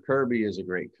not sure Kirby is a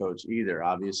great coach either.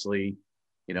 Obviously,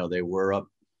 they were up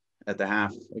at the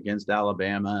half against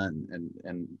Alabama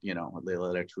and they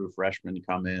let a true freshman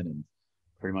come in and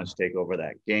pretty much take over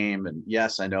that game. And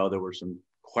yes, I know there were some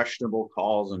questionable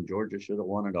calls and Georgia should have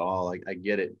won it all. I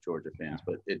get it, Georgia fans,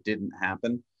 but it didn't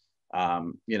happen.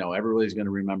 Everybody's going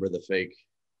to remember the fake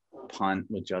punt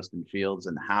with Justin Fields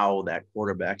and how that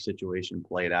quarterback situation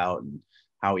played out and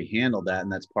how he handled that.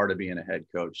 And that's part of being a head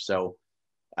coach. So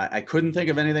I couldn't think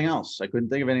of anything else. I couldn't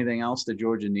think of anything else that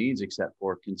Georgia needs except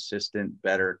for consistent,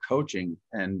 better coaching.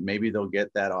 And maybe they'll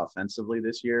get that offensively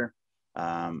this year,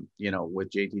 with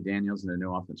JT Daniels and a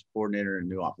new offensive coordinator and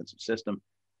new offensive system.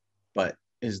 But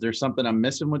is there something I'm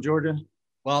missing with Georgia?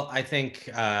 Well, I think,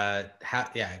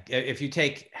 if you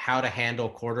take how to handle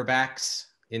quarterbacks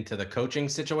into the coaching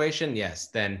situation, yes,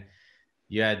 then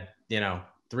you had,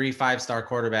 3 5-star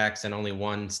quarterbacks and only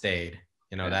 1 stayed.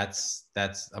 That's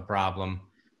a problem.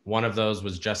 One of those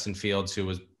was Justin Fields, who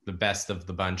was the best of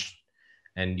the bunch,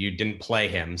 and you didn't play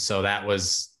him. So that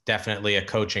was definitely a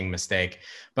coaching mistake.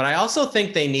 But I also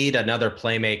think they need another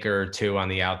playmaker or 2 on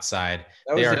the outside.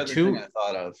 That was the other thing I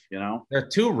thought of, They're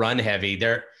too run heavy.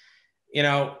 They're, they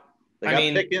got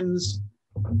Pickens,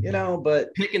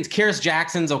 but Pickens, Kearis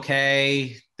Jackson's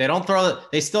okay.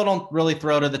 They still don't really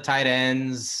throw to the tight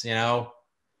ends, So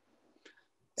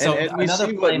and we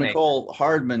see what Nicole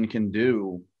Hardman can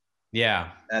do. Yeah.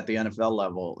 At the NFL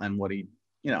level and what he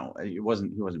he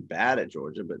wasn't bad at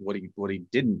Georgia, but what he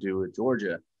didn't do at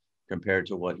Georgia compared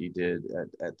to what he did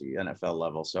at the NFL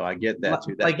level. So I get that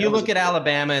too. Like you look at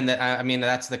Alabama, and I mean,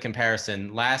 that's the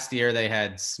comparison. Last year they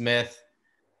had Smith,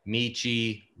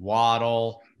 Michie,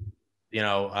 Waddle,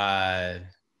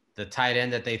 the tight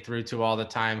end that they threw to all the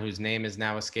time, whose name is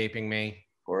now escaping me.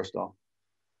 Forrestal.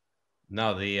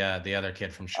 No, the other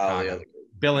kid from Chicago. Oh, the other kid.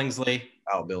 Billingsley.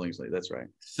 Oh, Billingsley. That's right.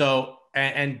 So,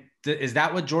 is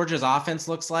that what Georgia's offense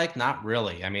looks like? Not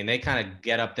really. I mean, they kind of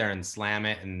get up there and slam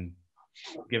it and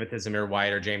give it to Zamir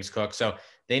White or James Cook. So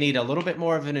they need a little bit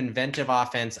more of an inventive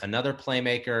offense, another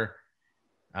playmaker,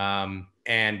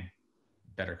 and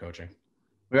better coaching.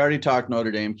 We already talked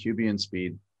Notre Dame, QB and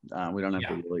speed. We don't have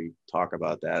to really talk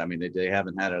about that. I mean, they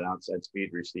haven't had an outside speed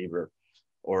receiver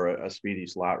or a speedy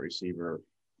slot receiver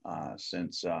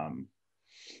since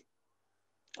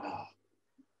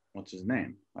what's his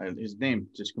name? His name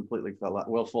just completely fell out.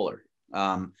 Will Fuller.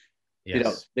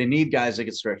 Yes. They need guys that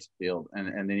can stretch the field,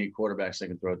 and they need quarterbacks that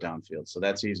can throw it downfield. So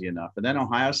that's easy enough. And then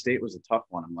Ohio State was a tough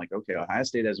one. I'm like, okay, Ohio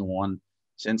State hasn't won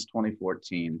since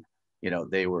 2014.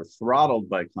 They were throttled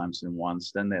by Clemson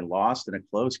once. Then they lost in a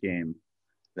close game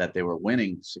that they were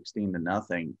winning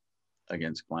 16-0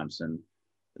 against Clemson.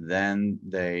 Then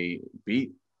they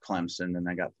beat Clemson, and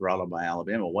they got throttled by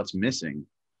Alabama. What's missing?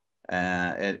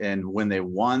 And when they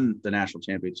won the national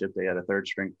championship, they had a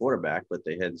third-string quarterback, but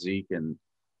they had Zeke and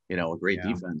a great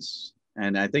defense.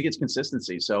 And I think it's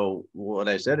consistency. So what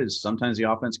I said is sometimes the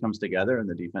offense comes together and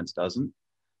the defense doesn't.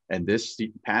 And this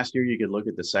past year, you could look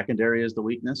at the secondary as the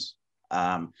weakness.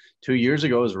 2 years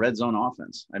ago, it was red zone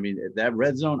offense. I mean, that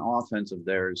red zone offense of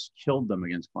theirs killed them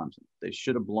against Clemson. They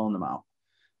should have blown them out.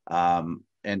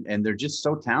 And they're just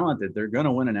so talented. They're going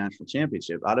to win a national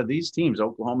championship. Out of these teams,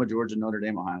 Oklahoma, Georgia, Notre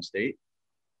Dame, Ohio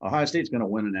State's going to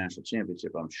win a national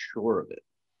championship. I'm sure of it.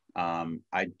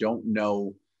 I don't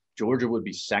know. Georgia would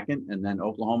be second, and then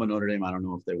Oklahoma, Notre Dame, I don't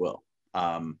know if they will.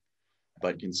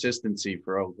 But consistency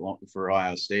for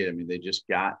Ohio State, I mean, they just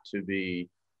got to be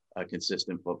a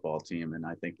consistent football team, and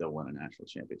I think they'll win a national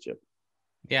championship.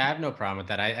 Yeah, I have no problem with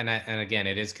that. And again,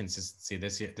 it is consistency.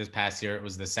 This past year, it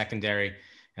was the secondary,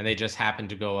 and they just happened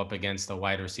to go up against a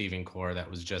wide receiving core that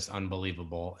was just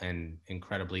unbelievable and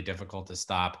incredibly difficult to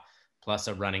stop, plus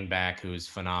a running back who's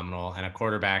phenomenal and a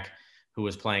quarterback who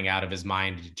was playing out of his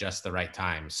mind at just the right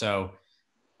time. So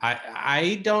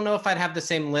I don't know if I'd have the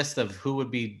same list of who would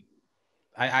be.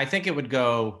 I think it would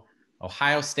go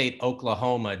Ohio State,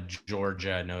 Oklahoma,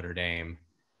 Georgia, Notre Dame.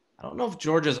 I don't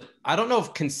know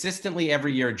if consistently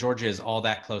every year Georgia is all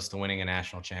that close to winning a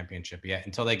national championship yet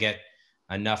until they get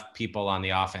enough people on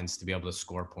the offense to be able to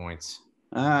score points.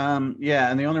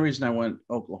 Yeah. And the only reason I went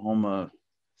Oklahoma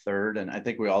third, and I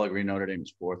think we all agree Notre Dame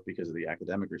is fourth because of the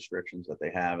academic restrictions that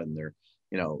they have, and they're,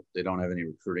 they don't have any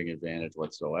recruiting advantage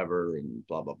whatsoever, and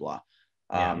blah, blah, blah,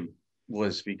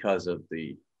 was because of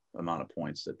the amount of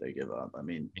points that they give up. I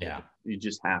mean, you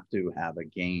just have to have a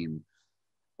game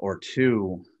or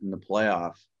two in the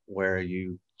playoff where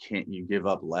you give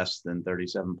up less than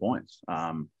 37 points.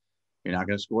 You're not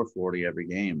going to score 40 every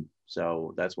game.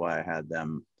 So that's why I had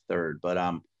them third. But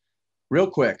real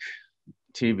quick,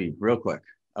 TV, real quick.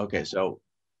 Okay, so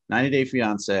 90 Day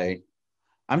Fiance.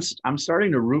 I'm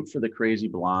starting to root for the crazy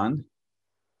blonde.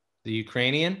 The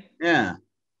Ukrainian? Yeah.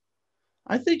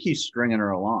 I think he's stringing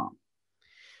her along.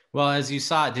 Well, as you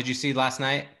saw, did you see last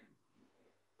night?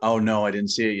 Oh, no, I didn't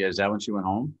see it yet. Is that when she went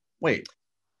home? Wait,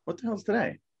 what the hell's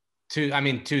today?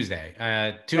 Tuesday.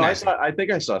 I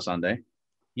think I saw Sunday.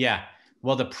 Yeah.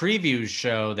 Well, the previews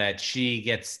show that she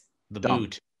gets the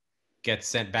boot, gets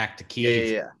sent back to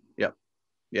Kyiv.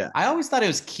 Yeah. I always thought it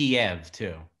was Kiev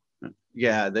too.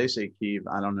 Yeah, they say Kyiv.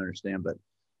 I don't understand,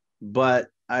 but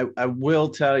I will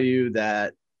tell you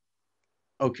that.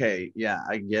 Okay, yeah,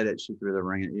 I get it. She threw the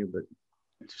ring at you, but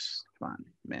just come on,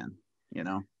 man.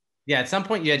 Yeah, at some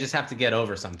point you just have to get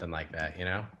over something like that.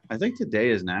 I think today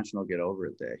is National Get Over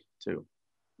It Day too,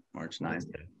 March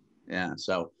 9th. Yeah.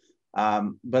 So,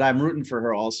 but I'm rooting for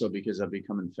her also because I've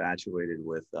become infatuated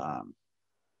with the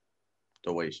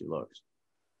way she looks.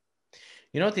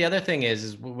 You know what the other thing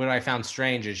is what I found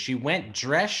strange is she went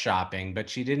dress shopping, but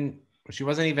she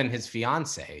wasn't even his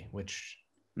fiance, which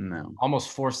almost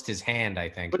forced his hand, I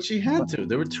think. But she had to.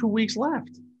 There were 2 weeks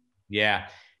left. Yeah.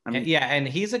 And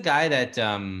he's a guy that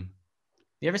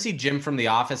you ever see Jim from The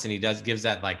Office and he gives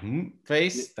that like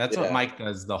face? That's what Mike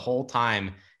does the whole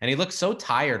time. And he looks so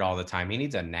tired all the time. He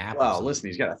needs a nap. Well, listen,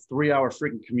 he's got a 3-hour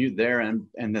freaking commute there and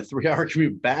the 3-hour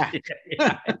commute back.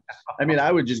 I mean,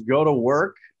 I would just go to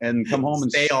work and come home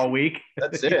and stay all week.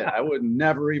 That's it. I would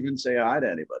never even say hi to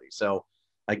anybody. So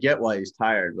I get why he's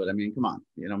tired, but I mean, come on,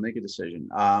 make a decision.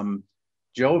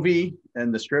 Jovi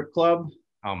and the strip club.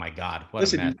 Oh my God, what a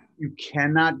Listen, mess. you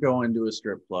cannot go into a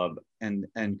strip club and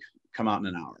come out in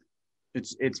an hour.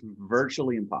 It's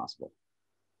virtually impossible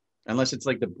unless it's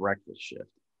like the breakfast shift.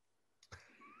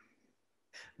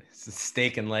 It's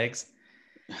steak and legs.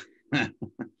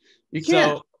 You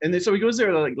can't. So, and then, so he goes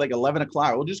there like 11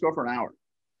 o'clock. We'll just go for an hour.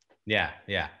 Yeah,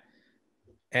 yeah.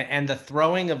 And the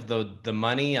throwing of the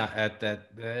money at that,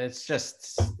 it's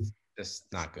just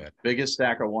not good. Biggest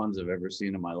stack of ones I've ever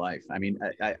seen in my life. I mean,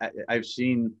 I've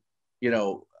seen,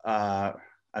 I've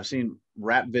seen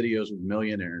rap videos with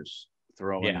millionaires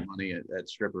throwing money at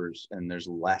strippers, and there's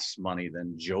less money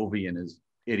than Jovi and his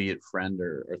idiot friend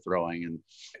are throwing.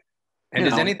 And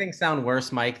does anything sound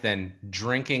worse, Mike, than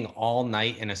drinking all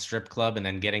night in a strip club and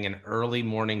then getting an early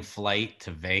morning flight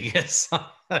to Vegas?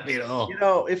 I mean,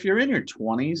 if you're in your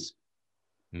 20s,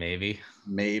 maybe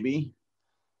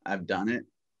I've done it,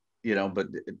 but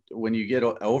when you get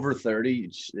over 30,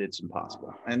 it's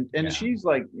impossible. And she's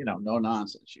like, no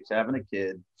nonsense. She's having a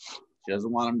kid. She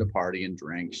doesn't want him to party and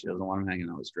drink. She doesn't want him hanging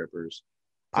out with strippers.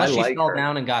 Plus, she fell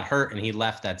down and got hurt, and he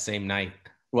left that same night.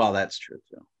 Well, that's true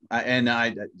too.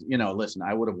 Listen,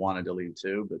 I would have wanted to leave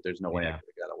too, but there's no way I could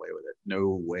have got away with it.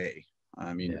 No way.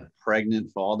 I mean,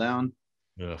 pregnant fall down,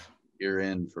 you're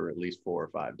in for at least 4 or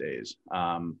 5 days.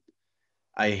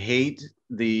 I hate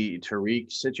the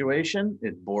Tariq situation.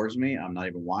 It bores me. I'm not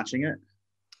even watching it.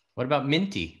 What about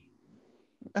Minty?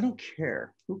 I don't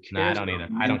care. Who cares? No, I don't either.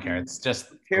 I don't care. It's just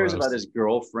who cares about his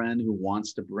girlfriend who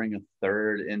wants to bring a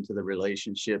third into the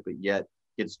relationship, but yet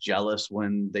gets jealous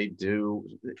when they do.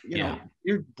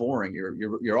 You're boring.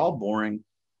 You're all boring.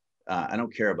 I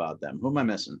don't care about them. Who am I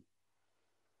missing?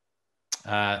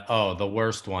 The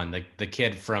worst one, the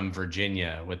kid from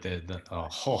Virginia with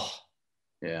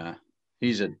yeah,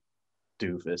 he's a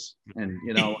doofus. And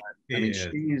I mean,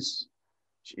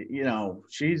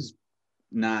 she's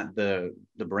not the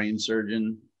brain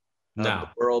surgeon of the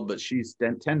world, but she's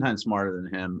 10 times smarter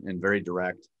than him and very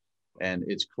direct. And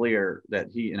it's clear that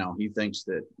he thinks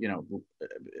that,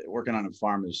 working on a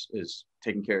farm is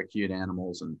taking care of cute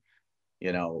animals. And,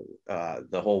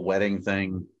 the whole wedding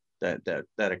thing that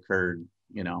occurred,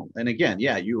 and again,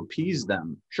 you appease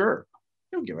them. Sure.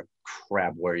 You don't give a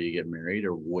crap where you get married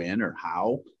or when or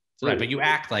how. So, right. But you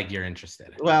act like you're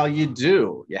interested. Well, you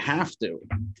do. You have to,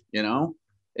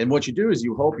 and what you do is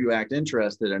you hope you act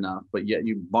interested enough, but yet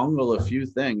you bungle a few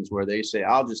things where they say,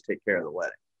 I'll just take care of the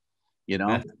wedding.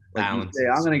 Like you say,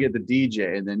 I'm going to get the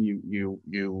DJ, and then you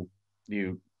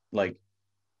like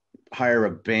hire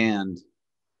a band,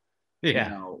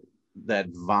 that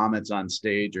vomits on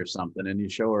stage or something, and you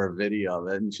show her a video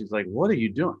of it, and she's like, "What are you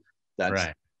doing?"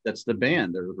 That's the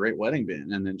band. They're a great wedding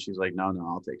band, and then she's like, "No,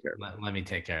 I'll take care of it. Let me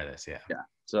take care of this." Yeah.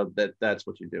 So that's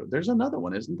what you do. There's another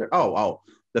one, isn't there? Oh,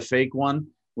 the fake one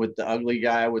with the ugly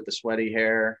guy with the sweaty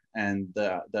hair and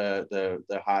the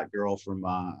hot girl from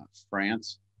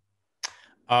France.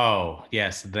 Oh,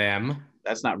 yes, them.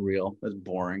 That's not real. That's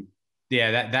boring.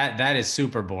 Yeah, that is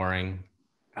super boring.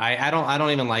 I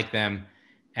don't even like them.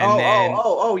 And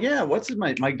yeah. What's his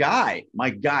my guy? My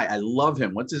guy. I love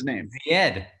him. What's his name?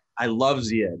 Zied. I love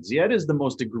Zied. Zied is the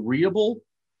most agreeable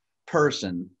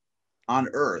person on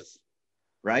earth,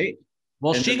 right?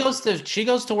 Well, she goes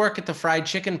to work at the fried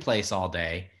chicken place all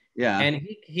day. Yeah. And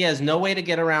he has no way to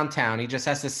get around town. He just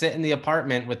has to sit in the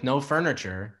apartment with no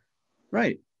furniture.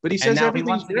 Right. But he says now he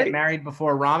wants to get married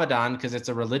before Ramadan because it's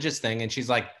a religious thing. And she's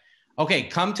like, okay,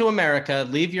 come to America,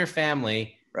 leave your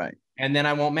family. Right. And then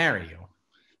I won't marry you.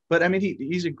 But I mean,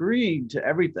 he's agreeing to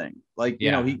everything. Like,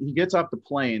 he gets off the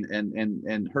plane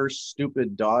and her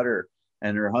stupid daughter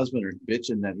and her husband are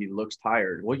bitching that he looks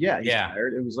tired. Well, he's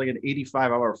tired. It was like an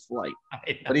 85-hour flight.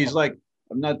 But he's like,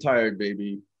 I'm not tired,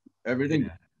 baby. Everything,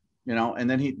 and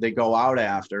then they go out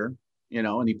after,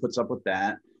 and he puts up with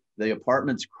that. The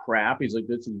apartment's crap. He's like,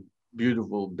 this is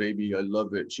beautiful, baby. I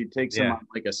love it. She takes him on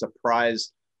like a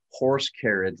surprise horse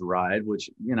carriage ride, which,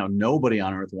 nobody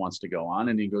on earth wants to go on.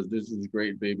 And he goes, this is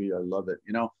great, baby. I love it.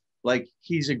 Like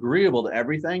he's agreeable to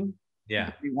everything.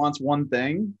 Yeah. He wants one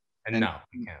thing and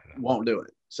won't do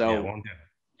it. So won't do it.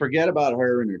 Forget about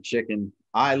her and her chicken.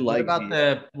 What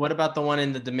about the one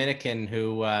in the Dominican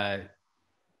who,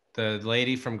 the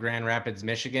lady from Grand Rapids,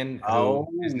 Michigan, who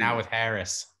is now with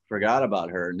Harris? Forgot about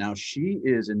her. Now she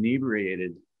is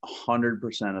inebriated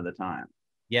 100% of the time.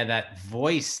 Yeah, that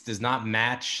voice does not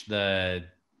match the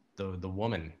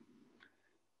woman.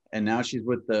 And now she's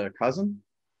with the cousin?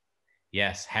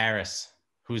 Yes, Harris,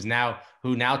 who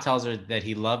now tells her that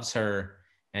he loves her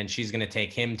and she's going to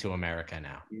take him to America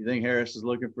now. You think Harris is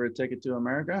looking for a ticket to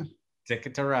America?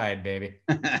 Ticket to ride, baby.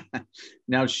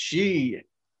 Now she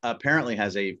apparently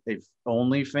has a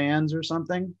OnlyFans or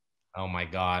something. Oh my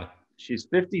God. She's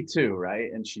 52,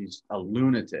 right? And she's a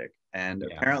lunatic. And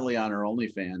Yeah. apparently on her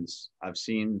OnlyFans, I've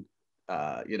seen,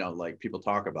 like people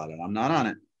talk about it. I'm not on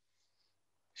it.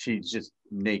 She's just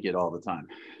naked all the time.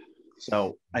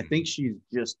 So I think she's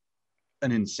just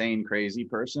an insane, crazy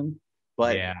person.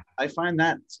 But Yeah. I find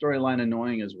that storyline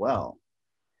annoying as well.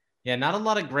 Yeah. Not a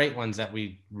lot of great ones that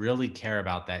we really care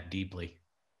about that deeply.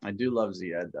 I do love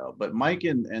Zied though, but Mike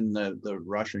and the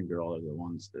Russian girl are the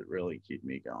ones that really keep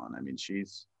me going. I mean,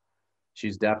 she's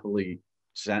definitely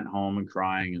sent home and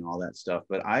crying and all that stuff,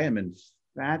 but I am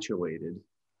infatuated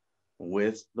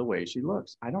with the way she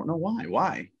looks. I don't know why.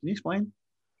 Why? Can you explain?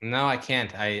 No, I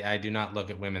can't. I do not look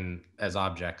at women as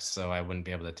objects, so I wouldn't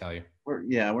be able to tell you. We're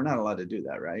not allowed to do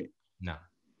that, right? No.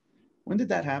 When did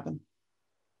that happen?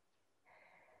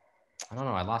 I don't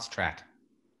know. I lost track.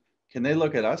 Can they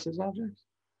look at us as objects?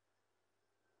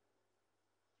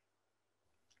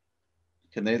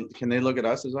 Can they look at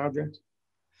us as objects?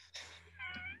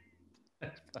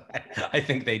 I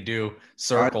think they do.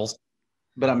 Circles.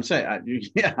 But I'm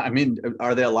saying, yeah, I mean,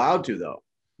 are they allowed to though?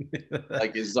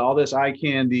 Like, is all this eye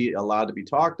candy allowed to be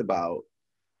talked about,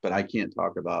 but I can't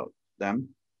talk about them?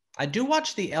 I do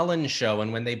watch the Ellen show,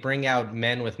 and when they bring out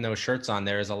men with no shirts on,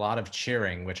 there is a lot of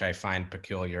cheering, which I find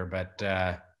peculiar, but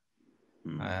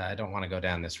I don't want to go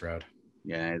down this road.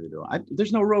 Yeah, neither do I.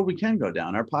 There's no road we can go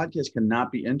down. Our podcast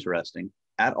cannot be interesting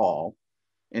at all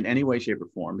in any way, shape, or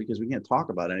form because we can't talk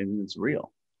about anything that's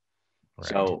real. Right.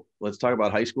 So let's talk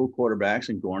about high school quarterbacks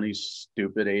and Gorney's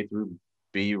stupid A through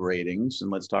B ratings.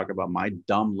 And let's talk about my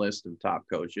dumb list of top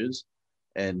coaches.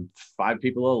 And 5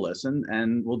 people will listen,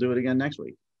 and we'll do it again next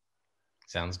week.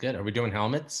 Sounds good. Are we doing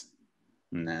helmets?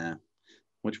 Nah.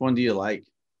 Which one do you like?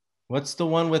 What's the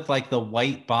one with like the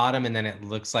white bottom and then it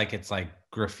looks like it's like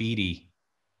graffiti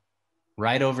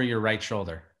right over your right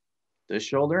shoulder? This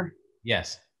shoulder?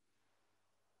 Yes.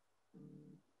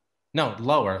 No,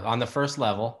 lower on the first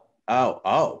level.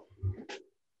 Oh,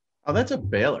 that's a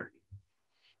Baylor.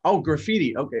 Oh,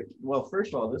 graffiti. Okay. Well,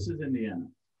 first of all, this is Indiana.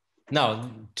 No,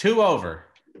 2 over.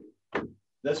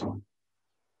 This one.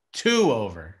 2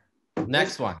 over.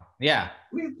 Next one. Yeah.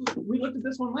 We looked at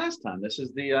this one last time. This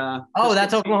is the oh,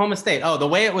 that's Oklahoma State. Oh, the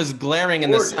way it was glaring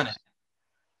in the sun.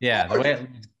 Yeah, the way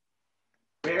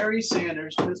Barry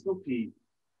Sanders, Pistol Pete.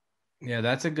 Yeah,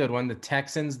 that's a good one. The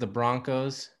Texans, the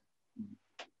Broncos.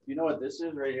 You know what this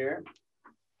is right here?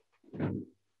 You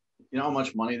know how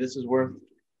much money this is worth?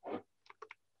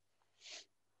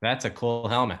 That's a cool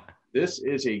helmet. This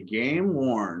is a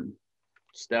game-worn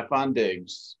Stephon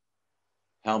Diggs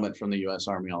helmet from the U.S.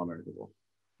 Army All-American Bowl.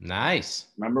 Nice.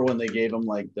 Remember when they gave him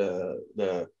like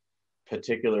the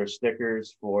particular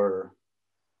stickers for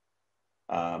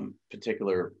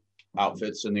particular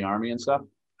outfits in the Army and stuff?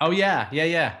 Oh, yeah.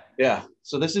 Yeah.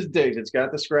 So this is Diggs. It's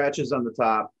got the scratches on the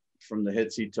top from the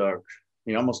hits he took.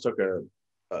 He almost took a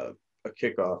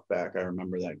kickoff back. I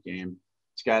remember that game.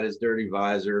 It's got his dirty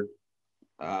visor.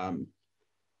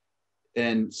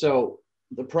 And so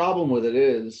the problem with it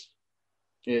is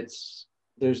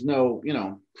there's no,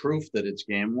 proof that it's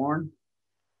game worn,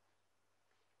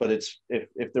 but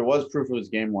if there was proof it was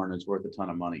game worn, it's worth a ton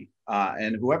of money.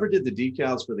 And whoever did the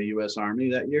decals for the U.S.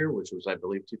 Army that year, which was, I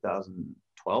believe,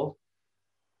 2012,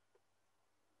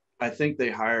 I think they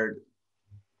hired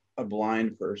a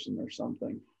blind person or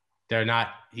something. They're not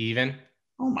even.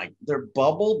 Oh they're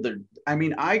bubbled.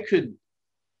 I could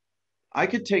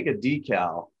take a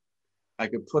decal, I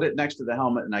could put it next to the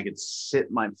helmet, and I could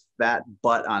sit my fat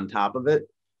butt on top of it,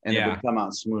 and it would come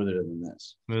out smoother than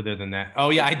this. Smoother than that. Oh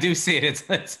yeah, I do see it.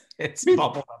 It's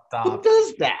bubbled up top. Who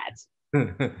does that?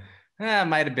 It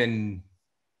might have been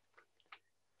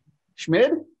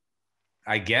Schmid.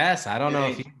 I guess. I don't know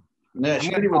if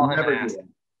Schmid would never do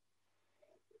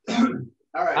that.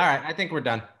 All right. I think we're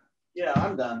done. Yeah,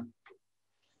 I'm done.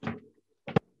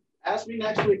 Ask me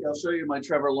next week. I'll show you my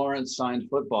Trevor Lawrence signed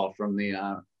football from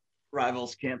the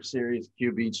Rivals Camp Series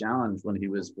QB Challenge when he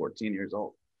was 14 years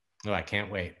old. Oh, I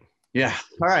can't wait. Yeah.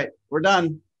 All right. We're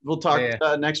done. We'll talk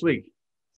next week.